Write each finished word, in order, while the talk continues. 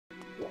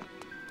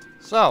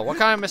So, what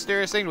kind of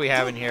mysterious thing do we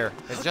have in here?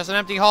 It's just an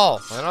empty hall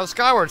with another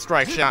Skyward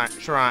Strike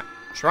shrine.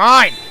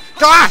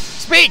 Ah!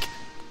 Speak!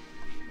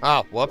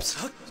 Oh,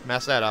 whoops. Let's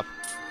mess that up.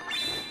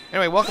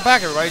 Anyway, welcome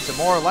back, everybody, to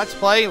more Let's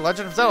Play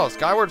Legend of Zelda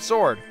Skyward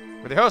Sword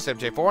with your host,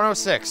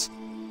 MJ4106.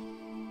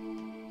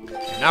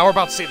 And now we're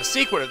about to see the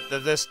secret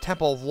of this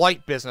Temple of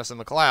Light business in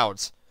the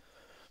clouds.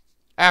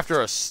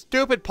 After a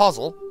stupid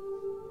puzzle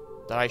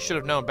that I should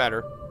have known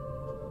better.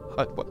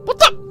 What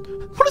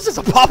the? What is this,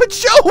 a puppet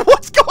show?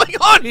 What's going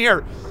on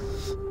here?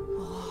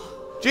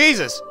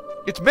 Jesus,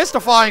 it's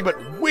mystifying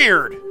but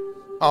weird.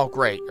 Oh,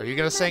 great. Are you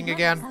gonna sing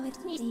again?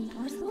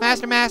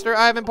 Master,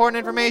 I have important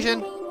information.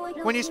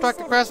 When you struck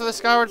the crest of the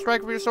Skyward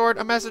Strike with your sword,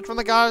 a message from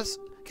the goddess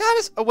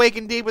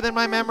awakened deep within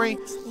my memory.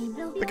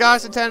 The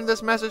goddess intended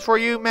this message for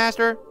you,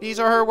 Master. These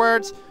are her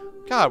words.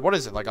 God, what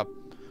is it, like a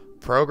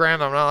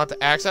program I'm not allowed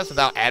to access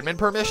without admin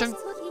permission?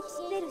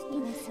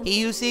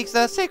 He who seeks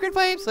the sacred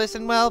flames,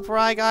 listen well, for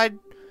I guide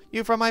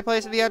you from my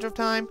place at the edge of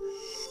time.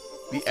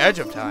 The edge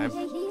of time?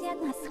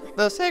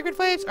 The sacred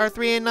flames are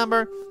 3 in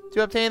number.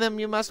 To obtain them,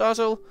 you must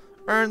also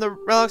earn the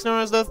relics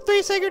known as the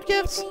 3 sacred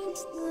gifts.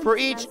 For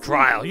each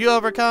trial you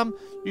overcome,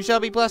 you shall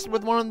be blessed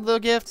with one of the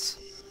gifts.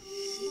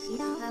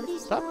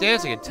 Stop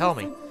dancing and tell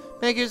me.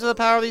 Make use of the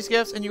power of these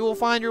gifts, and you will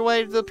find your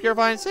way to the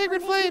purifying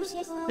sacred flames.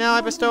 Now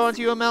I bestow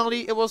unto you a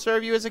melody. It will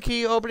serve you as a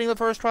key, opening the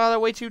first trial that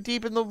awaits you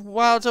deep in the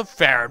wilds of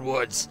Faron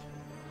Woods.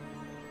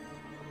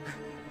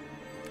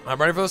 I'm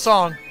ready for the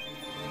song.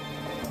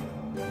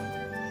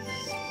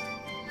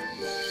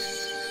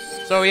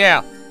 So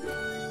yeah,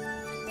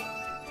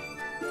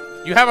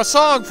 you have a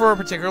song for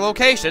particular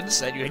locations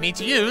that you need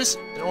to use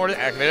in order to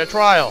activate a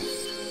trial.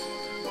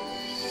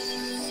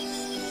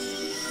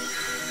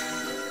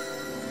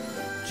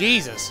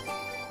 Jesus.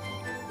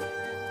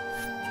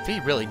 He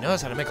really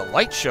knows how to make a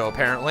light show,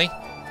 apparently.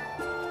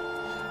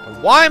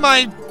 And why am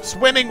I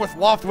swimming with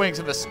loft wings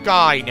in the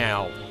sky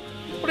now?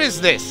 What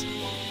is this?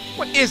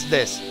 What is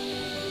this?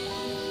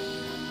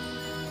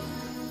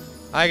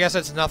 I guess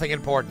it's nothing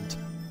important.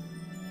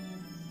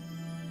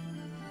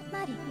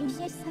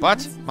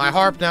 But my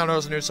harp now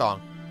knows a new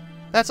song.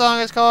 That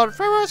song is called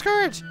Farore's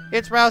Courage.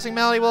 Its rousing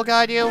melody will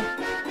guide you.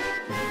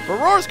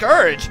 Farore's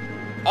Courage?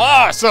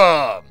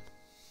 Awesome!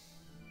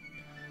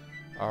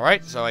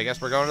 Alright, so I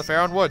guess we're going to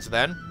Faron Woods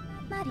then.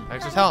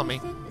 Thanks for telling me.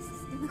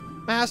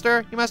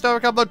 Master, you must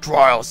overcome the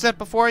trial set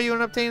before you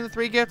and obtain the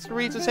 3 gifts to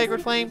reach the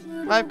sacred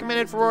flame. I've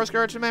committed Farore's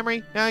Courage to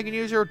memory. Now you can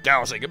use your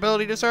dowsing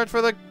ability to search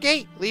for the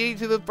gate leading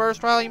to the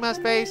first trial you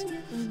must face.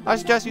 I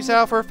suggest you set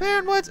out for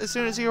Faron Woods as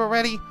soon as you are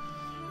ready.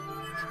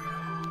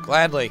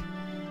 Gladly.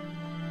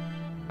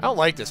 I don't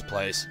like this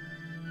place.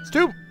 It's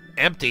too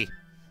empty.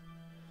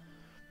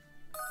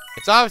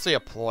 It's obviously a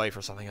ploy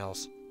for something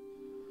else.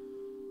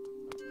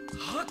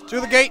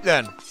 To the gate,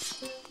 then.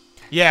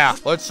 Yeah,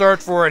 let's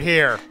search for it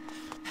here.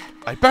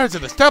 I bet it's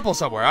in this temple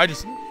somewhere. I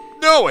just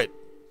know it.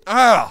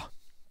 Ah,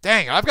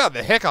 dang, I've got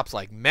the hiccups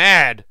like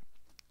mad.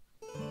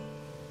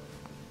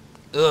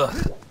 Ugh.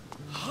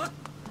 Have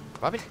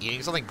I been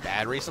eating something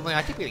bad recently?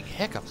 I keep getting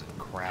hiccups and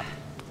crap.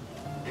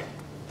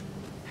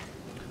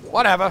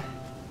 Whatever.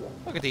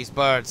 Look at these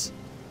birds.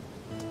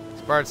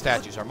 These bird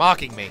statues are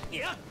mocking me.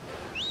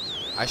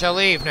 I shall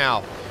leave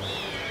now.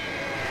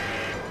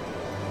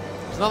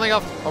 There's nothing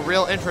of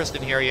real interest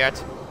in here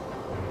yet.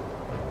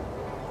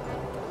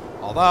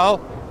 Although,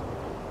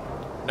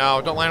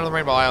 no, don't land on the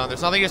Rainbow Island.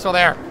 There's nothing useful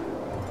there.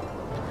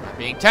 I'm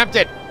being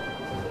tempted.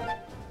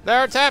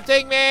 They're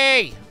tempting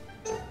me.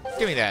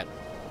 Give me that.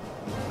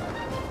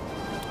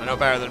 I know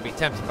better than to be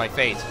tempted by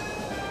fate.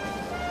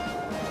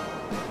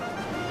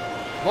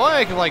 If only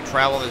I could, like,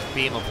 travel this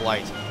beam of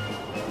light.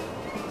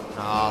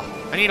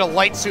 I need a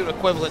light suit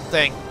equivalent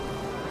thing.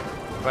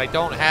 But I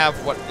don't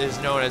have what is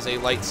known as a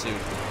light suit.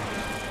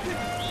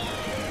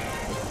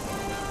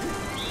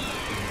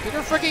 Get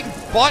your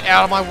freaking butt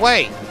out of my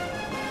way,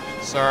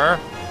 sir.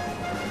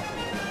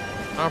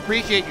 I don't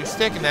appreciate you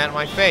sticking that in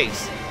my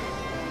face.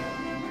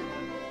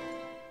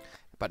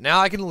 But now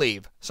I can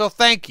leave, so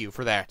thank you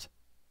for that.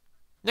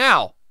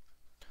 Now,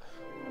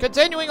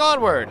 continuing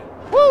onward.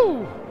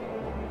 Woo!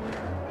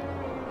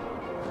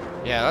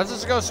 Yeah, let's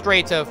just go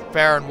straight to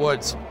Faron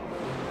Woods.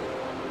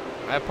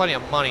 I have plenty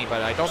of money,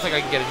 but I don't think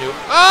I can get a new...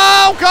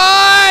 Oh,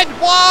 God!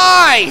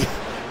 Why?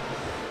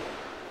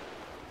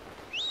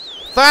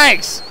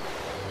 Thanks!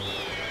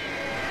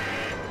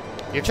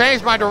 You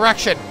changed my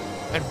direction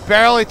and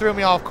barely threw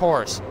me off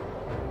course.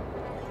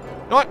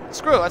 You know what?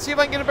 Screw it. Let's see if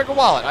I can get a bigger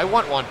wallet. I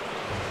want one.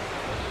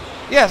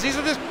 Yes, these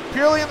are just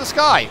purely in the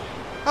sky.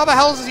 How the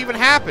hell does this even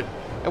happen?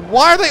 And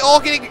why are they all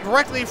getting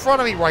directly in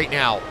front of me right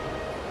now?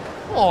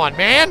 Come on,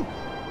 man. Be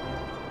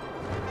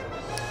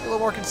a little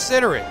more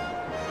considerate.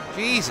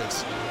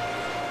 Jesus.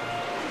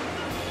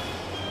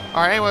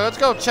 Alright, anyway, let's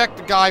go check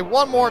the guy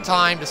one more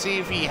time to see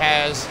if he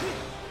has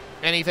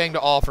anything to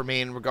offer me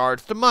in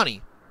regards to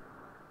money.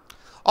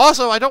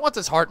 Also, I don't want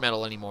this heart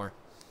medal anymore.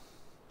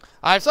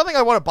 I have something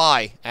I want to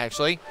buy,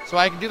 actually, so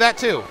I can do that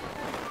too.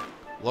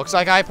 Looks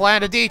like I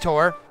planned a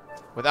detour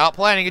without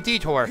planning a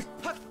detour.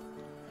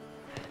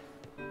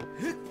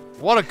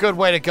 What a good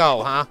way to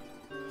go, huh?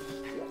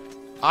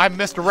 I'm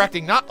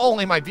misdirecting not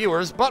only my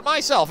viewers, but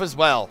myself as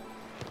well.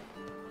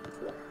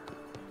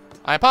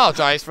 I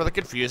apologize for the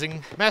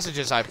confusing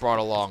messages I've brought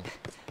along.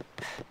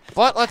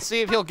 But let's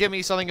see if he'll give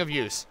me something of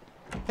use.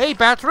 Hey,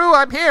 Batru,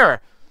 I'm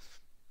here!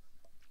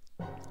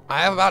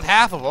 I have about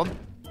half of them,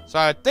 so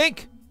I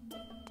think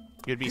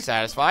you'd be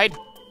satisfied.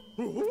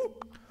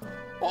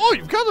 Oh,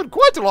 you've gathered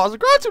quite a lot of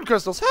gratitude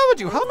crystals, haven't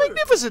you? How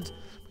magnificent!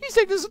 Please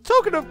take this as a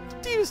token of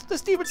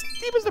the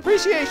deepest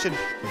appreciation.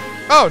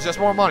 Oh, just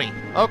more money.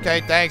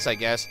 Okay, thanks, I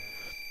guess.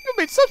 You've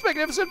made such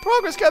magnificent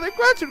progress gathering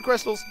gratitude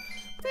crystals.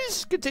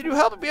 Please continue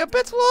helping me a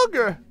bit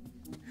longer.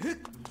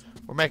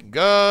 We're making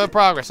good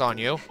progress on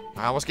you.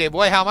 I almost gave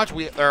away how much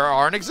there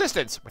are in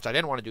existence, which I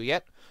didn't want to do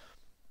yet.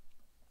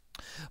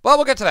 But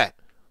we'll get to that.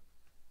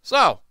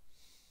 So,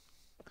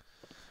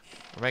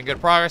 we're making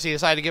good progress. He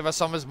decided to give us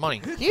some of his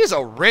money. He is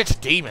a rich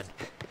demon.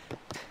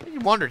 You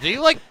wonder, did he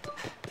like...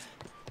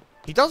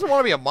 He doesn't want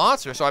to be a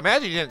monster, so I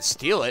imagine he didn't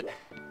steal it.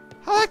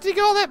 How the heck did he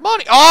get all that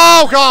money?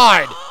 Oh,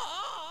 God!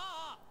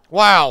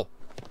 Wow.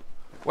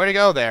 Way to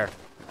go there.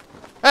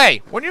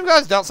 Hey, when you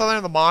guys dealt something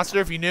to the monster,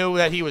 if you knew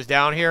that he was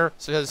down here,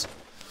 says,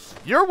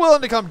 you're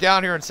willing to come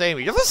down here and save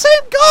me. You're the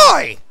same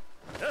guy!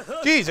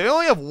 Jeez, I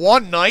only have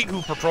one knight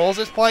who patrols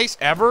this place,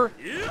 ever?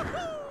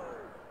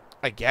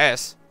 I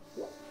guess.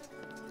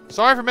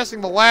 Sorry for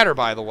missing the ladder,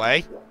 by the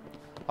way.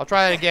 I'll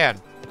try that again.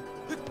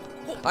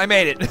 I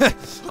made it.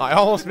 I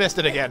almost missed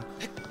it again.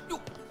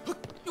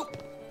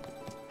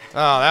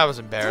 Oh, that was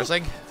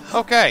embarrassing.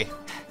 Okay.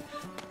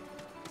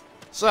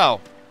 So,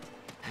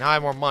 now I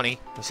have more money.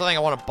 There's something I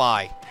want to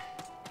buy.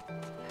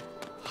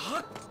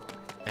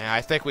 And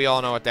I think we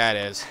all know what that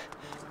is.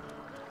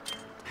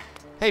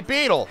 Hey,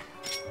 Beetle!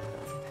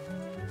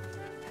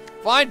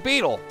 Find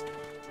Beetle!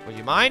 Would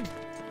you mind?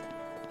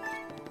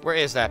 Where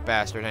is that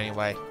bastard,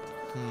 anyway?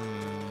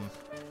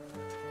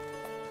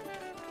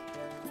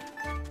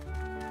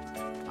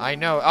 I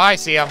know. Oh, I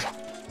see him.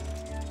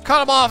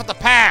 Cut him off at the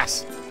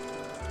pass!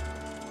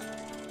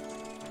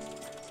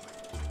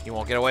 He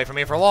won't get away from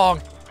me for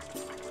long.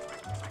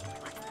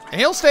 And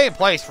he'll stay in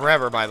place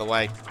forever, by the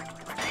way.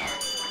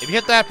 If you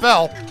hit that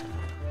bell,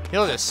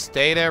 he'll just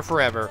stay there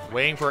forever,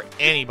 waiting for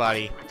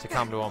anybody to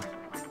come to him.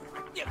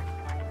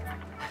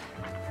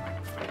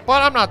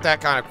 But I'm not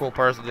that kind of cool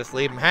person to just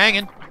leave him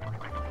hanging.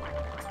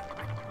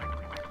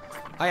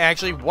 I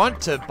actually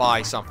want to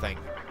buy something.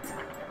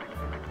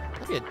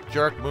 That'd be a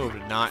jerk move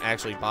to not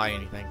actually buy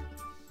anything.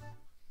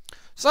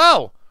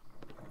 So,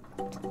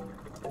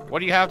 what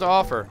do you have to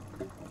offer?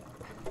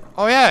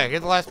 Oh yeah,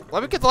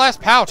 let me get the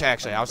last pouch,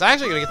 actually. I was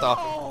actually going to get the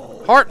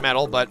heart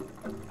medal, but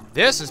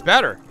this is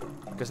better.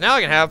 Because now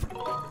I can have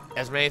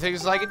as many things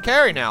as I can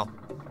carry now.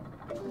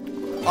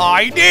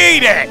 I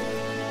need it!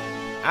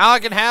 Now I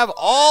can have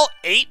all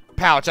 8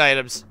 pouch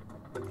items.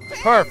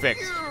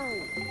 Perfect.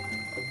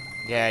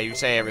 Yeah, you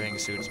say everything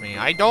suits me.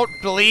 I don't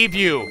believe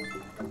you.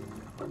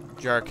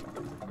 Jerk.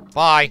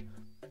 Bye.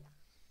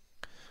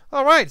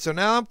 Alright, so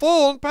now I'm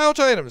full on pouch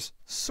items.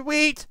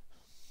 Sweet.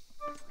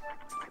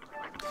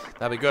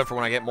 That'll be good for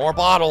when I get more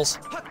bottles.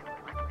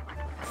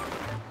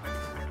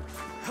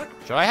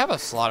 Should I have a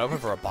slot open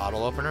for a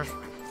bottle opener?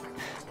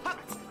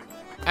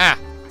 Ah.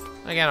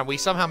 Again, we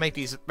somehow make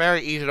these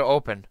very easy to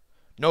open.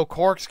 No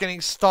corks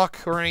getting stuck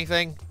or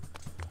anything.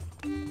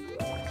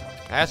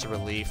 That's a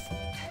relief.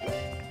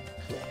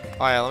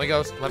 Alright,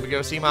 let me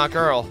go see my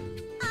girl.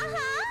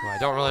 Well, I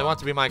don't really want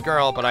to be my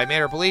girl, but I made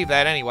her believe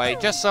that anyway,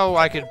 just so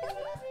I could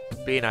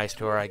be nice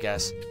to her, I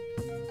guess.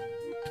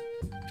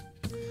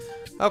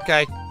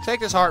 Okay, take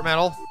this heart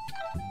medal.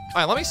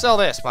 Alright, let me sell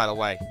this, by the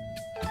way.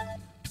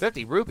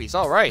 50 rupees,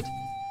 alright.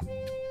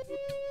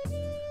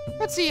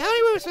 Let's see, how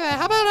many moves for that?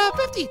 How about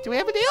 50? Do we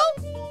have a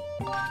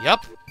deal?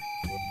 Yep.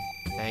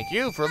 Thank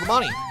you for the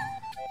money.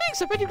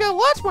 Thanks, I bet you've got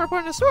lots more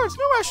important swords.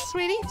 No rush,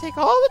 sweetie. Take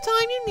all the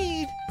time you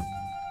need.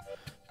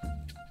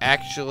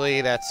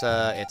 Actually, that's,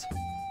 it.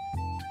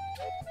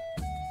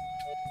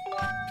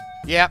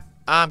 Yep,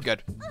 I'm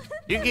good.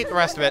 You can keep the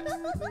rest of it.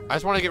 I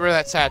just want to get rid of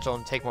that satchel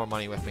and take more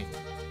money with me.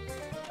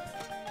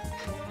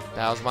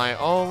 That was my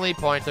only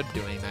point of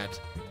doing that.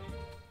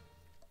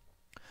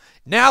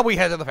 Now we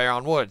head to the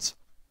Faron Woods.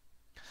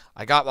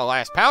 I got my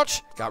last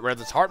pouch, got rid of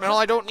this heart medal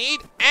I don't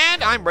need,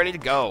 and I'm ready to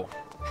go.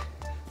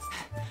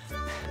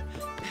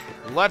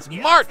 Let's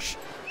march!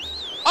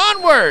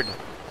 Onward!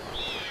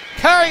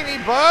 Carry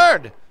me,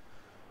 bird!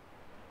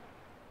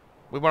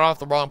 We went off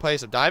the wrong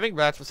place of diving,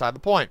 but that's beside the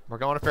point. We're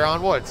going to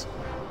Faron Woods.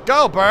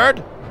 Go, bird!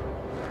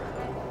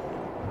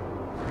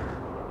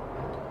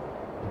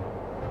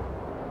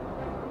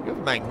 You have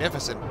a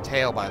magnificent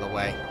tail, by the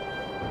way.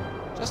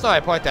 Just thought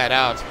I'd point that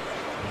out.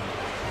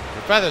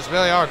 Your feathers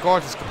really are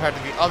gorgeous compared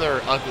to the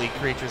other ugly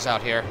creatures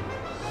out here.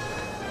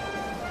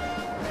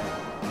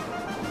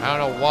 I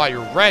don't know why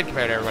you're red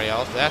compared to everybody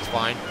else, but that's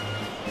fine.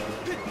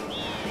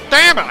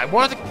 Damn it! I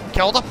wanted to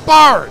kill the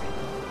bird!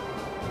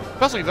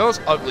 Especially those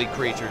ugly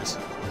creatures.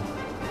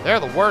 They're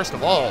the worst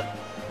of all.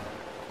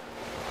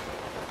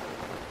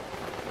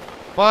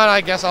 But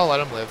I guess I'll let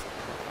them live.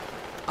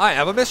 I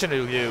have a mission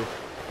to do.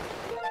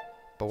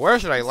 But where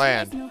should I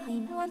land?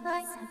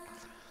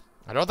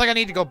 I don't think I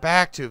need to go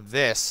back to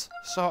this.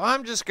 So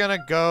I'm just gonna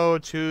go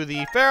to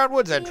the Fair and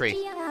Woods entry.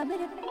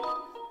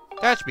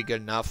 That should be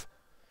good enough.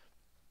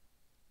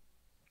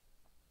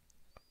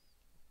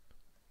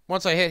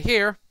 Once I hit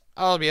here,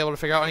 I'll be able to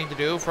figure out what I need to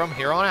do from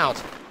here on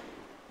out.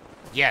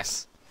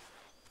 Yes.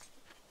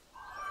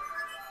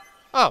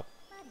 Oh.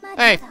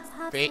 Hey,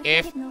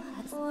 if.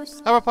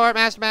 How apart,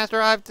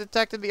 Master, I've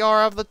detected the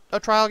aura of a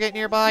trial gate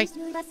nearby.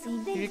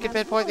 If you can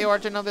pinpoint the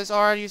origin of this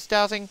aura used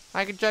dousing,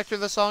 I conjecture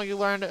the song you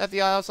learned at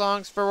the Isle of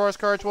Songs for War's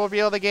Courage will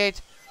reveal the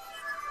gate.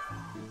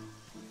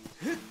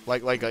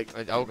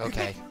 Oh,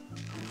 okay.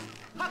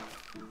 I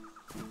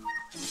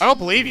don't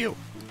believe you.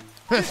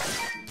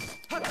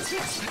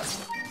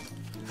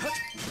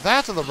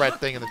 That's what the red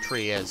thing in the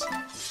tree is.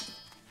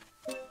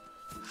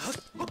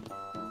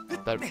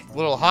 That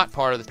little hot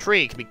part of the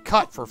tree can be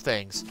cut for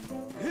things.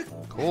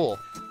 Cool.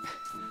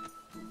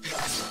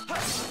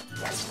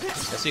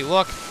 Let's see,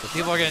 look, the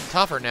people are getting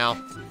tougher now.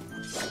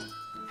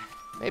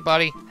 Hey,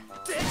 buddy.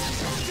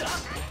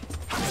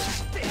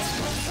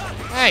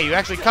 Hey, you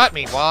actually cut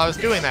me while I was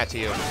doing that to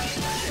you.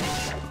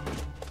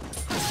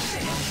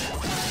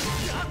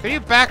 Can you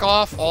back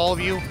off, all of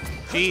you?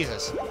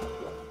 Jesus.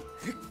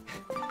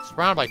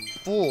 Surrounded by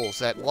fools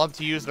that love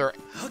to use their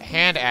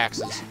hand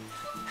axes.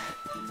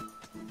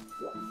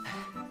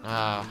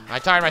 I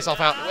tired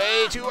myself out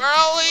way too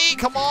early.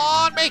 Come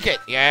on, make it.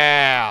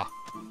 Yeah.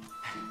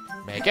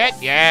 Make it.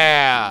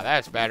 Yeah,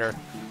 that's better.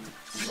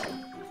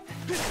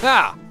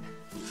 Ah.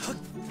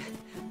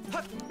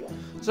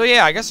 So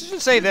yeah, I guess I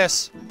should say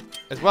this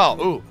as well.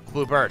 Ooh,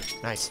 blue bird.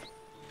 Nice.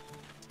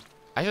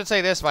 I should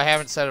say this if I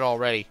haven't said it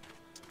already.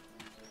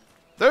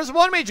 There's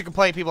one major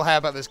complaint people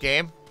have about this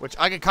game, which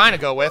I could kind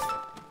of go with.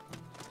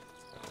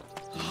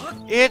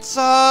 It's,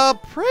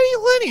 pretty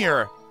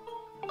linear.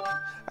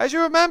 As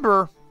you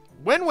remember,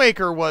 Wind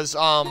Waker was,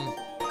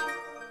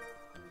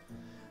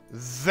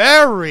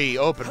 very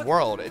open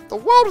world. The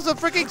world was a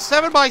freaking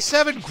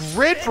 7x7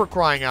 grid for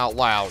crying out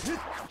loud.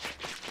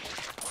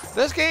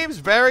 This game's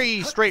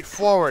very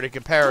straightforward in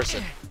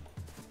comparison.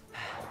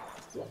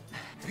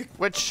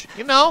 Which,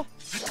 you know,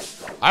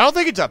 I don't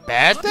think it's a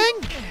bad thing.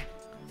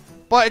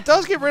 But it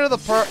does get rid of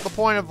the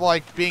point of,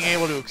 like, being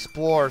able to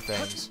explore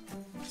things.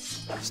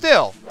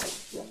 Still,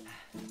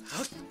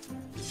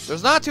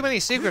 there's not too many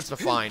secrets to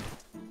find.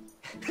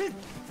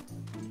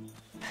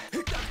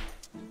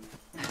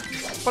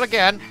 But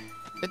again,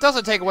 it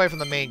doesn't take away from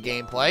the main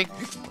gameplay,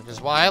 which is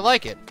why I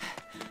like it.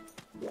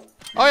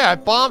 Oh yeah, I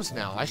have bombs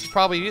now. I should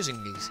probably be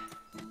using these.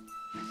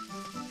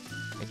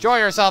 Enjoy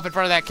yourself in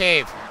front of that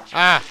cave.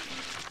 Ah.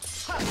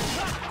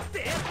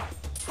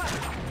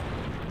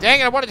 Dang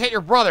it, I wanted to hit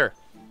your brother.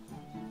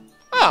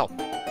 Oh.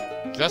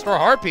 Just for a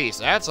heart piece.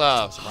 That's,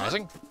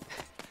 surprising.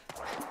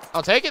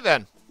 I'll take it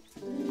then.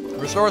 It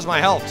restores my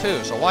health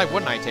too, so why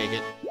wouldn't I take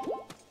it?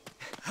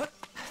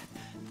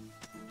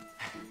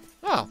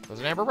 Oh, there's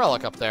an amber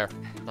relic up there.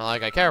 Not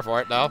like I care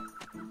for it, though.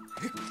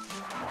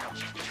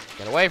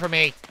 Get away from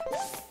me.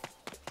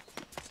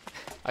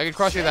 I could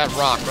crush you with that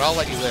rock, but I'll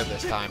let you live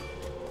this time.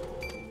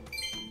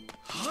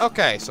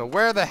 Okay, so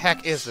where the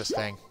heck is this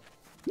thing?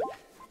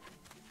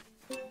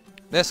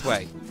 This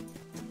way.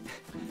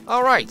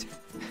 Alright.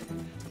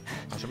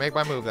 I should make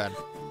my move then.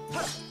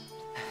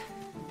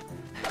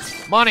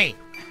 Money!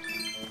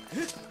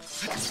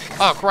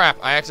 Oh, crap.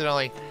 I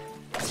accidentally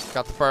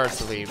got the birds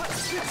to leave.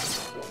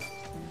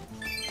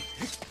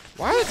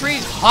 Why are the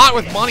trees hot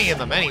with money in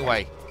them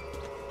anyway?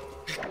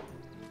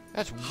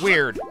 That's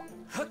weird.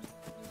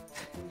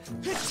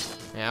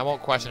 Yeah, I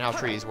won't question how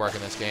trees work in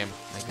this game,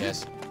 I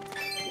guess.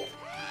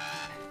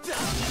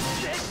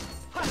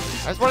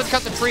 I just wanted to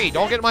cut the tree.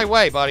 Don't get in my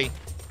way, buddy.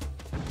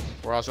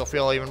 Or else you'll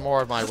feel even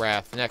more of my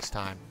wrath next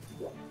time.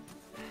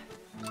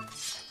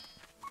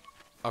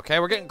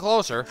 Okay, we're getting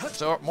closer.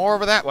 So, more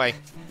over that way.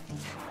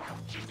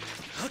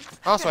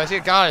 Also, I see a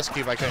goddess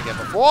cube I couldn't get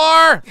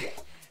before.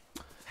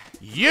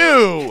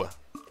 You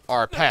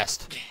are a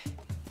pest.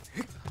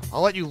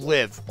 I'll let you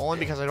live, only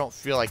because I don't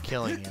feel like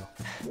killing you.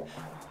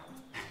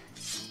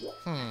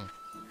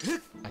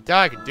 I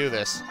doubt I could do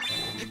this.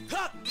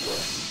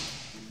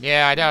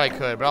 Yeah, I doubt I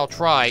could, but I'll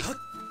try.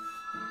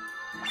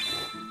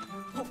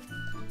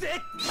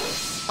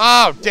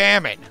 Oh,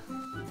 damn it.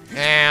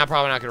 Nah, I'm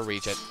probably not going to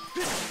reach it.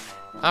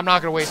 I'm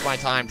not going to waste my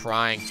time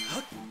trying.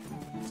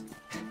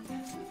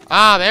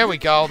 Ah, there we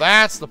go.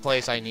 That's the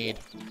place I need.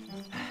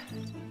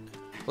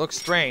 Looks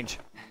strange.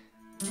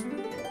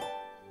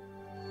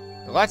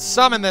 Let's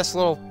summon this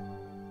little...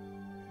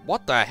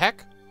 What the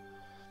heck?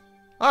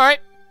 Alright.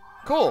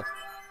 Cool.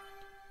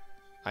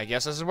 I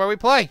guess this is where we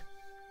play.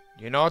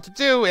 You know what to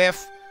do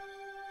if...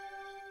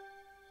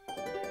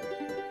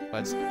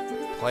 Let's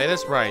play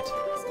this right.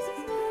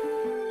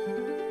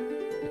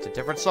 It's a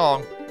different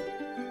song.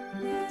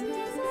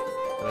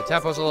 And the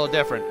tempo's a little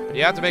different. But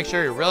you have to make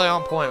sure you're really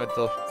on point with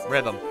the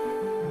rhythm.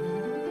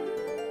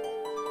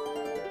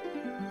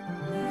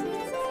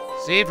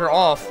 See, if you're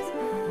off,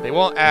 they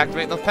won't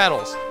activate the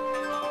pedals.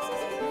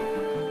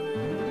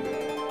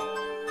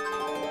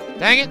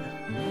 Dang it.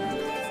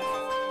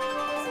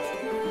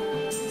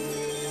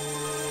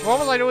 What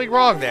was I doing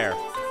wrong there?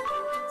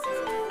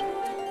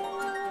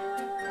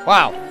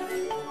 Wow.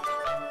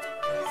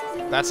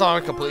 That song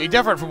is completely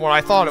different from what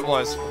I thought it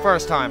was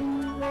first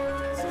time.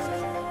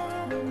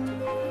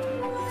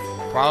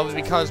 Probably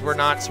because we're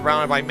not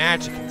surrounded by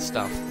magic and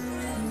stuff.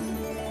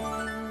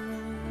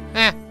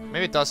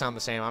 Maybe it does sound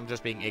the same. I'm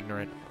just being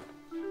ignorant.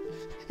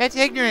 It's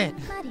ignorant.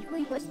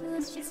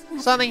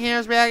 Something here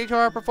is reacting to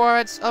our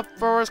performance of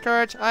Forwards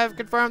Courage. I have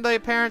confirmed the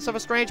appearance of a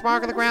strange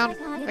mark on the ground.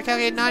 I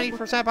calculate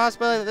 90%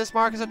 possibility that this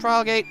mark is a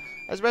trial gate.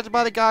 As mentioned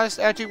by the goddess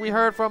statue we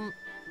heard from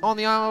on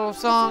the Isle of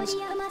Songs.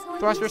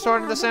 Thrust your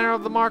sword into the center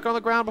of the mark on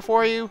the ground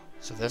before you.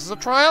 So this is a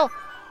trial?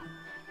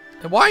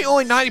 And why are you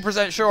only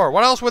 90% sure?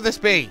 What else would this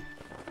be?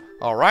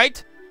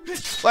 Alright.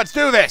 Let's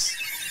do this.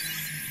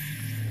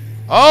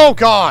 Oh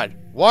God.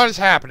 What is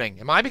happening?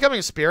 Am I becoming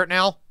a spirit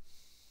now?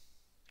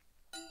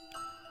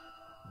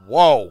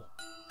 Whoa.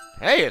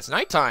 Hey, it's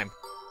nighttime.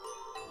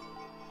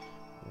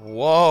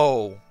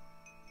 Whoa.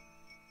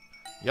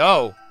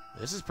 Yo,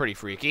 this is pretty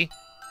freaky.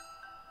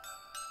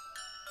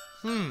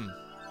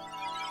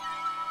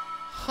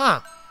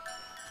 Huh.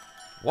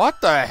 What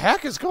the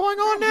heck is going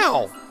on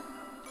now?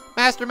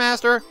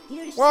 Master,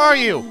 where are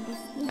you?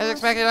 As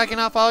expected, I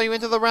cannot follow you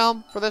into the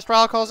realm, for this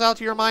trial calls out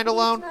to your mind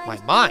alone. My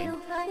mind?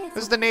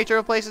 This is the nature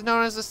of places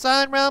known as the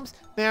Silent Realms.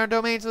 They are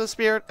domains of the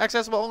spirit,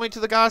 accessible only to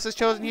the goddess's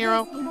chosen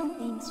hero.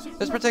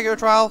 This particular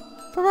trial,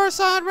 for our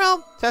Silent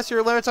Realm, tests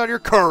your limits on your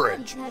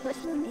courage.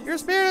 Your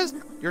spirit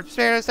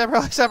is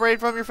temporarily separated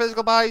from your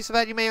physical body so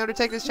that you may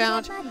undertake this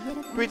challenge.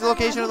 To reach the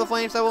location of the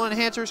flames that will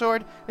enhance your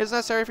sword, it is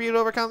necessary for you to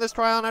overcome this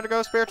trial and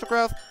undergo spiritual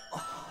growth.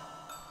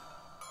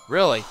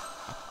 Really?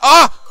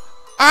 Ah!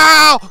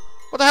 Ow!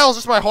 What the hell is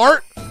this, my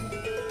heart?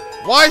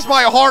 Why is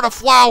my heart a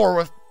flower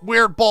with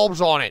weird bulbs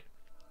on it?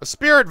 A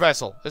spirit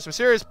vessel. This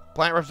mysterious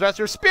plant represents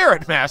your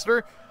spirit,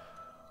 Master.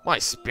 My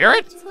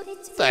spirit?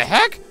 What the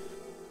heck?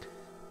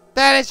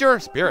 That is your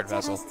spirit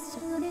vessel.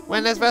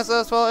 When this vessel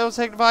is full, it will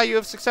signify you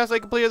have successfully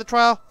completed the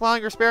trial,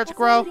 allowing your spirit to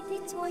grow.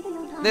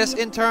 This,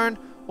 in turn,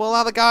 will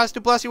allow the goddess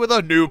to bless you with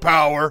a new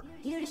power.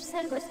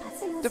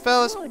 To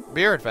fill this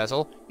spirit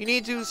vessel, you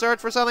need to search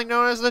for something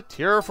known as the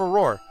Tear for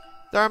Roar.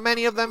 There are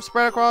many of them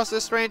spread across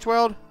this strange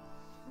world.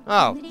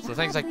 Oh, so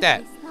things like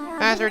that.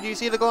 Master, do you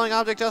see the glowing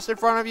object just in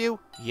front of you?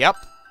 Yep.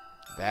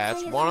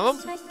 That's one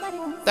of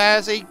them. That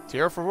is a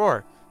Tear for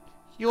Roar.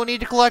 You will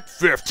need to collect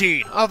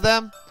 15 of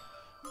them.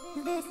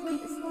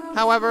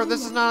 However,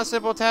 this is not a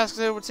simple task as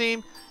it would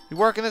seem. Your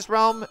work in this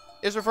realm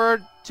is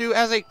referred to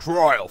as a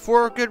trial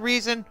for a good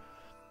reason.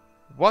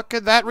 What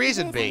could that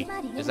reason be?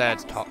 Is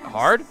that it's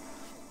hard?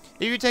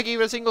 If you take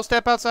even a single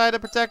step outside the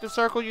protective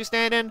circle you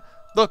stand in,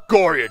 the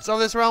guardians of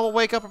this realm will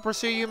wake up and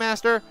pursue you,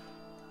 Master.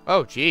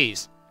 Oh,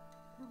 jeez.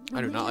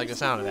 I do not like the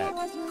sound of that.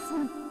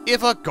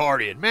 If a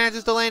guardian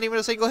manages to land even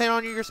a single hit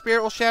on you, your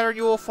spirit will shatter and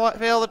you will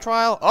fail the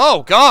trial.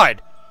 Oh,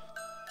 God!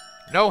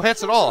 No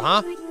hits at all,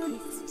 huh?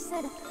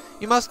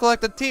 You must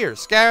collect the tears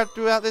scattered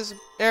throughout this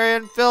area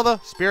and fill the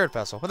spirit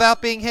vessel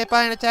without being hit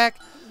by an attack.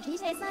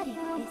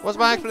 Was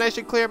my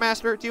explanation clear,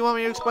 Master? Do you want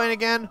me to explain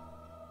again?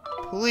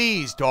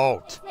 Please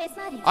don't.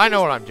 I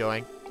know what I'm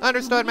doing.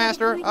 Understood,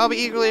 Master. I'll be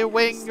eagerly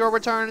awaiting your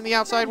return in the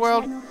outside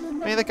world.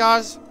 May the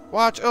gods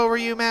watch over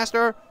you,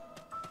 Master.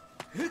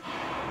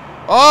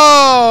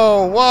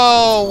 Oh,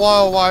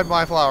 whoa, why'd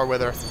my flower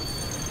wither?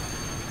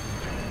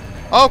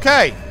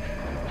 Okay.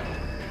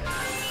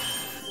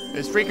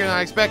 It's freaking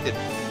unexpected.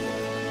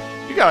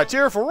 You got a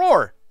Tear for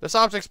Roar. This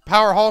object's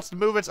power halts the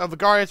movements of the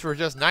guardians for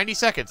just 90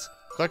 seconds.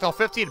 Collect all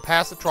 15 to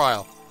pass the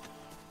trial.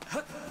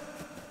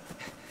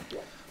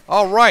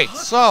 Alright,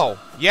 so,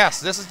 yes,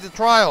 this is the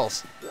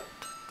trials.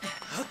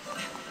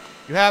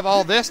 You have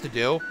all this to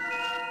do.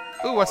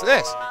 Ooh, what's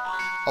this?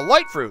 A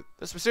light fruit.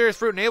 This mysterious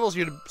fruit enables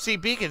you to see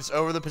beacons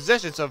over the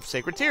positions of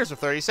sacred tears for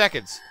 30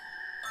 seconds.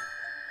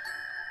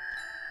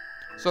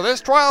 So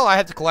this trial, I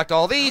had to collect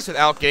all these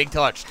without getting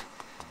touched.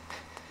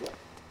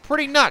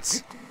 Pretty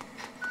nuts.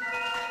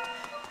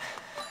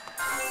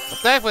 But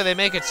thankfully they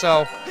make it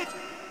so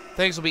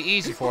things will be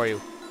easy for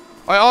you.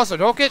 Alright, also,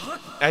 don't get,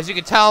 as you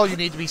can tell, you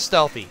need to be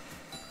stealthy.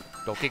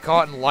 Don't get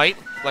caught in light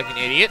like an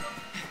idiot.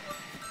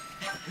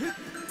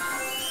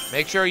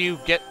 Make sure you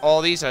get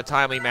all these in a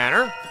timely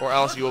manner, or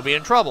else you will be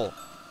in trouble.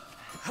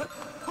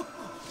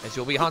 As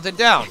you'll be hunted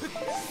down.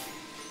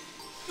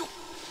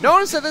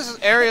 Notice that this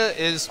area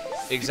is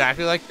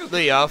exactly like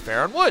the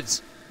Farron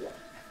Woods.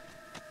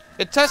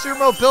 It tests your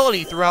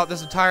mobility throughout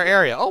this entire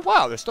area. Oh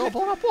wow, there's still a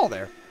blown up wall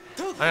there.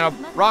 And a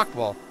rock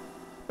wall.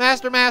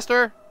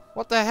 Master,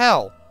 what the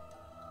hell?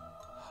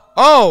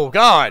 Oh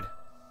God!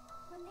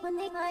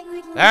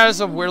 That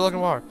is a weird looking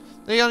water.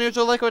 The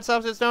unusual liquid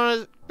substance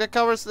that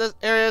covers this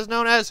area is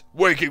known as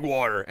waking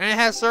water, and it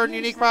has certain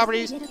unique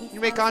properties. You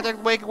make contact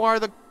with waking water,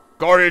 the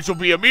guardians will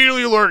be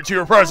immediately alerted to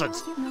your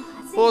presence.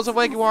 Pools of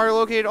waking water are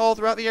located all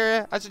throughout the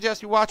area. I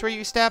suggest you watch where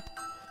you step.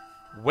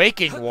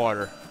 Waking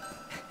water.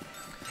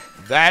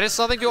 That is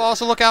something to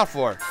also look out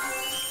for.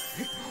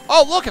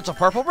 Oh, look, it's a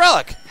purple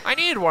relic. I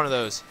needed one of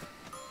those.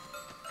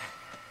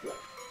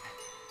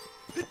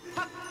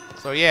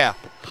 So yeah,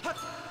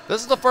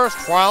 This is the first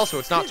trial, so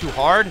it's not too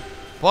hard,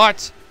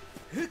 but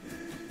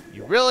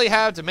you really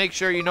have to make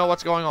sure you know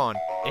what's going on.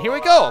 And here we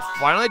go,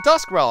 finally a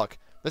Dusk Relic.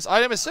 This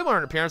item is similar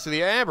in appearance to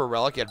the Amber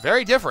Relic, yet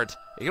very different.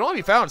 It can only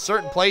be found in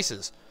certain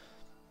places.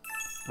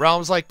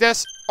 Realms like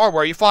this are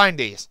where you find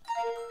these.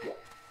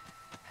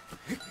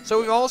 So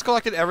we've almost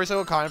collected every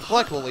single kind of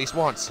collectible at least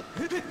once.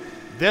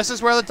 This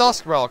is where the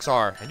Dusk Relics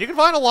are, and you can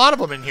find a lot of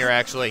them in here,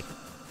 actually.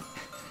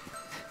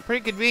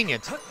 Pretty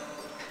convenient.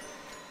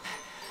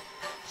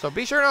 So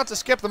be sure not to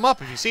skip them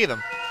up if you see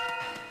them.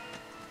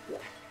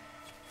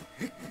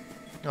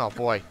 Oh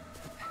boy.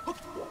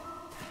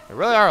 There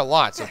really are a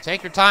lot, so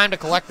take your time to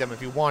collect them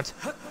if you want.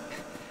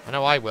 I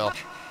know I will.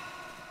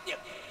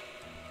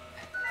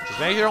 Just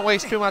make sure you don't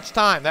waste too much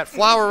time. That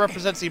flower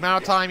represents the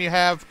amount of time you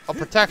have of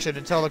protection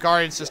until the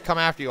guardians just come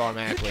after you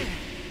automatically.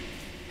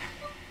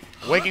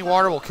 Waking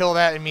water will kill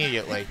that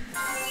immediately.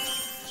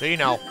 So you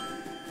know.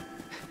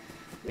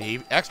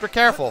 Be extra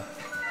careful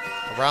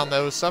around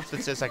those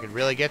substances that could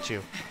really get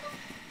you.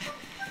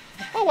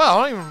 Oh wow,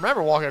 I don't even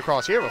remember walking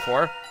across here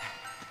before.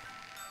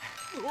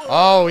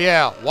 Oh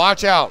yeah,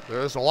 watch out.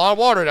 There's a lot of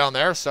water down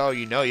there, so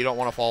you know you don't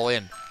want to fall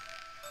in.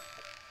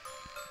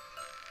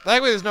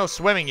 Thankfully there's no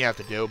swimming you have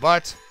to do,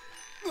 but...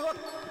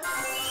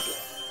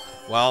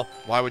 well,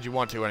 why would you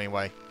want to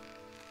anyway?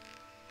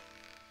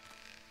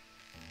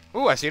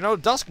 Ooh, I see no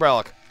Dusk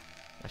Relic.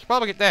 I should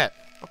probably get that.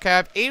 Okay, I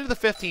have 8 of the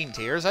 15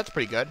 tiers. That's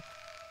pretty good.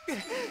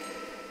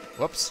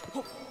 Whoops.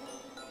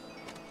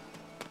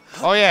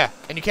 Oh yeah,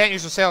 and you can't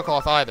use the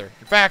sailcloth either.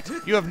 In fact,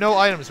 you have no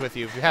items with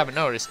you if you haven't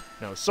noticed.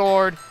 No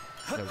sword,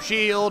 no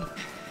shield,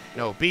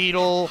 no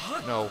beetle,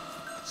 no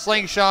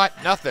slingshot,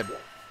 nothing.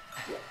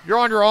 You're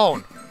on your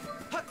own.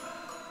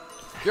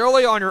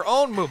 Purely on your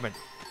own movement.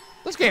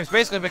 This game's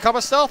basically become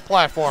a stealth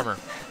platformer.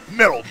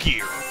 Metal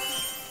Gear.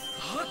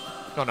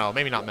 Oh no,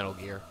 maybe not Metal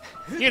Gear.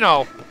 You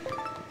know,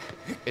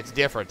 it's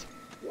different.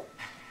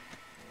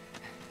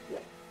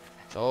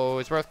 So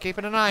it's worth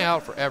keeping an eye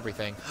out for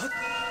everything.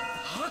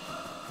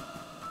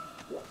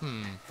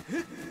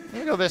 Let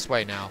me go this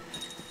way now.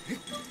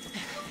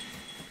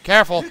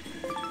 Careful.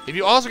 If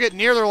you also get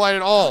near their light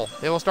at all,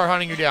 they will start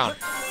hunting you down.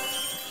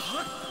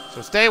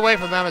 So stay away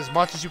from them as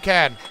much as you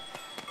can.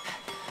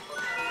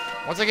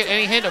 Once they get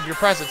any hint of your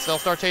presence, they'll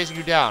start chasing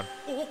you down.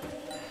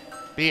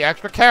 Be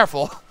extra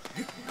careful.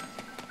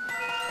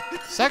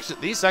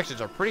 These sections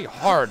are pretty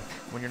hard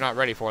when you're not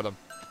ready for them.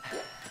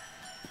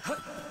 You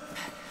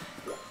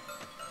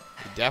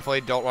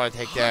definitely don't want to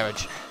take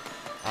damage,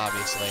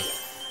 obviously.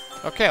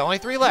 Okay, only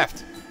 3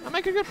 left. I'm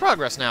making good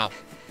progress now.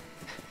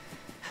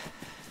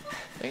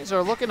 Things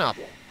are looking up.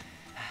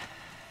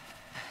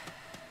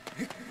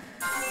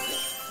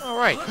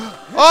 Alright.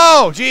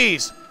 Oh,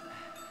 jeez!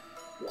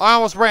 I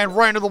almost ran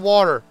right into the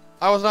water.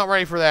 I was not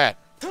ready for that.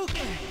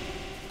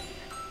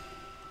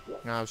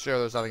 No, I'm sure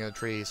there's nothing in the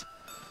trees.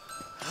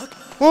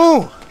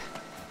 Ooh!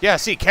 Yeah,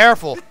 see,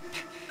 careful.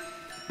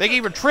 They can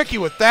even trick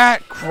you with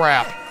that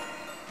crap.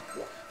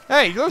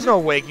 Hey, there's no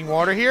waking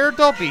water here.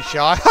 Don't be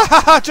shy.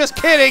 Just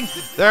kidding.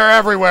 They're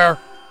everywhere.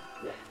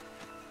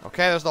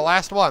 Okay, there's the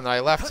last one that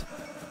I left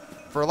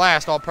for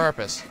last on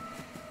purpose.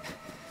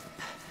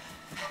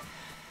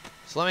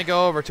 So let me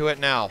go over to it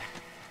now.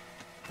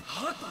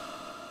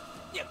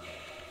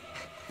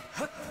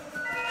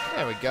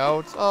 There we go.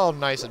 It's all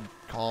nice and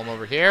calm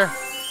over here.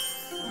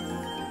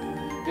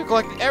 You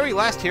collected every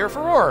last tier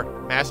for Roar.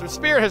 Massive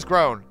Spirit has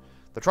grown.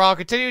 The trial will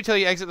continue until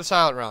you exit the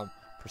Silent Realm.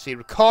 Proceed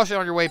with caution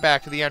on your way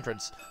back to the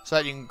entrance, so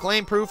that you can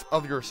claim proof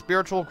of your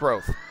spiritual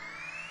growth.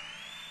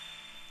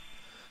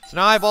 So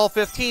now I have all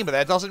 15, but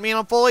that doesn't mean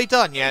I'm fully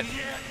done yet.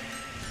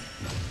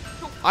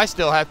 I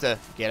still have to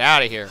get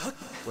out of here,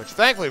 which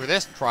thankfully for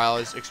this trial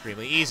is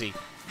extremely easy.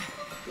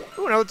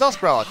 Ooh, another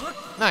Dusk Relic.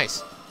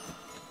 Nice.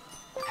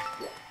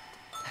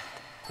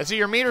 And so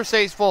your meter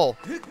stays full.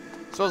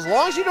 So as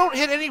long as you don't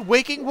hit any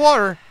waking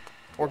water,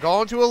 or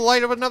go into a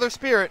light of another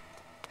spirit,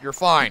 you're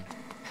fine.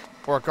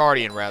 Or a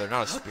guardian, rather,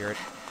 not a spirit.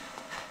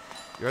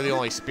 You're the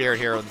only spirit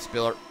here in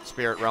the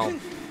spirit realm.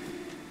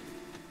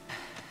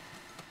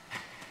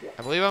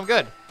 I believe I'm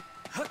good.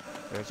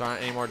 There's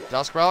not any more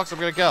Dusk Relics, I'm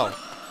gonna go.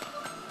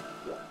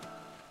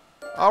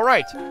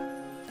 Alright.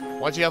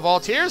 Once you have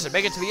all tiers and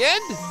make it to the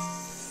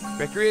end,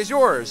 victory is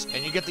yours,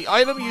 and you get the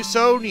item you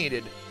so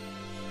needed.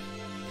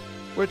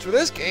 Which, for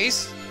this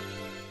case,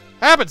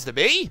 happens to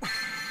be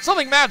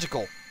something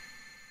magical.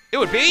 It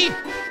would be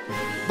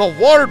the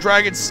Water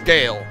Dragon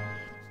Scale.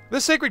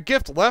 This sacred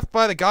gift left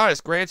by the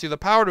goddess grants you the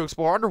power to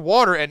explore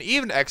underwater and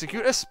even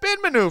execute a spin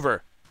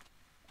maneuver.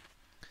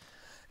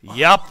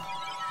 Yup.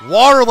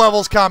 Water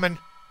level's coming.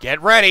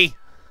 Get ready.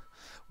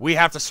 We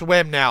have to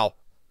swim now.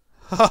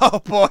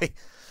 Oh, boy.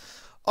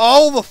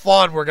 All the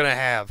fun we're going to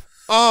have.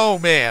 Oh,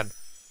 man.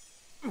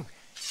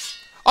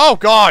 Oh,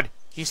 God.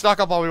 He snuck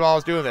up on me while I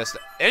was doing this.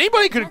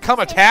 Anybody could come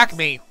attack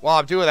me while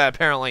I'm doing that,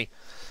 apparently.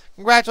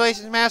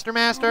 Congratulations, Master.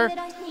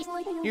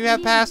 You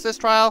have passed this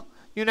trial.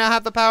 You now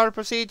have the power to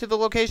proceed to the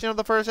location of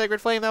the first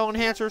sacred flame that will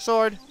enhance your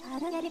sword.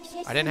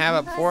 I didn't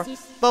have it before.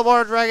 The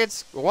Water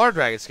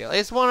Dragon Scale.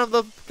 It's one of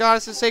the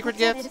goddess's sacred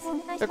gifts.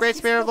 The Great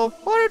Spirit of the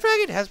Water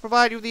Dragon has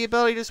provided you with the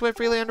ability to swim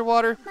freely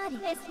underwater.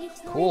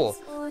 Cool.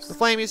 The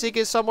flame you seek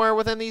is somewhere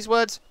within these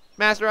woods.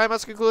 Master, I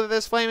must conclude that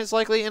this flame is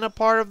likely in a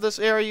part of this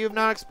area you have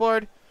not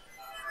explored.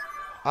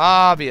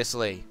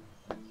 Obviously.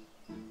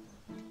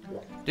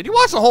 Did you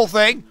watch the whole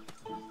thing?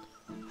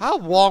 How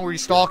long were you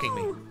stalking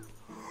me?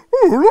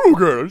 Oh, hello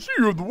again. I see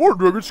you have the water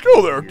dragon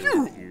skill there.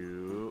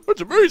 Q.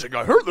 That's amazing.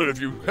 I heard that if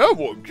you have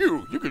one,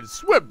 Q, you can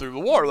swim through the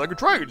water like a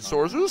dragon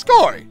soars through the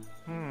sky.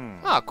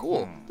 Ah,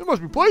 cool. There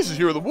must be places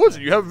here in the woods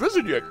that you haven't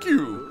visited yet,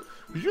 Q.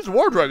 You use the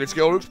water dragon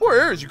skill to explore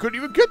areas you couldn't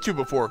even get to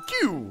before,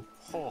 Q.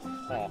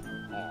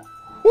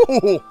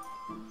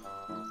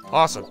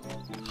 Awesome.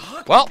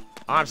 Well,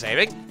 I'm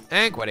saving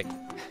and quitting.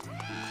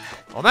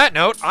 On that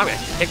note, I'm gonna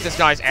kick this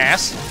guy's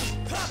ass.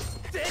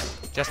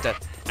 Just to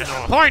end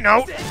on a high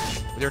note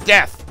with your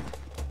death.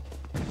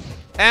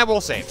 And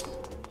we'll save.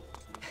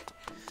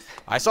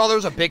 I saw there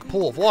was a big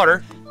pool of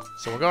water,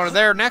 so we're going to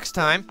there next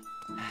time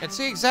and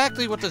see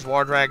exactly what this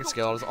water dragon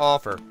skill has to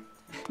offer.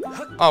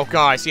 Oh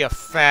god, I see a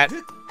fat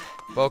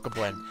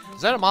Bokoblin.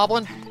 Is that a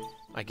Moblin?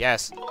 I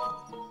guess.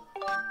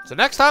 So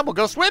next time we'll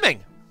go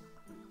swimming.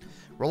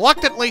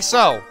 Reluctantly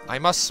so. I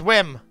must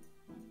swim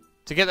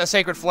to get the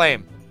sacred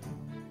flame.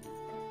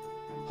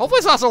 Hopefully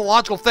it's not some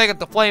logical thing that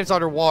the flame's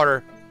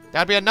underwater.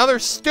 That'd be another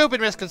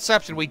stupid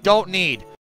misconception we don't need.